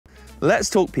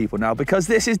Let's talk people now, because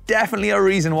this is definitely a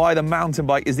reason why the mountain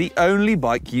bike is the only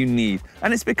bike you need.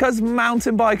 And it's because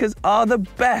mountain bikers are the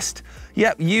best.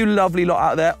 Yep, you lovely lot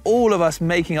out there, all of us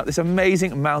making up this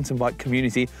amazing mountain bike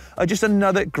community, are just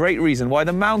another great reason why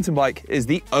the mountain bike is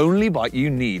the only bike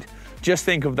you need. Just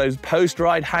think of those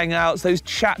post-ride hangouts, those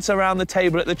chats around the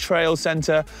table at the trail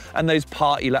centre, and those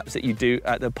party laps that you do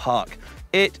at the park.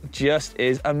 It just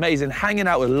is amazing hanging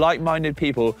out with like-minded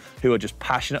people who are just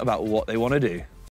passionate about what they want to do.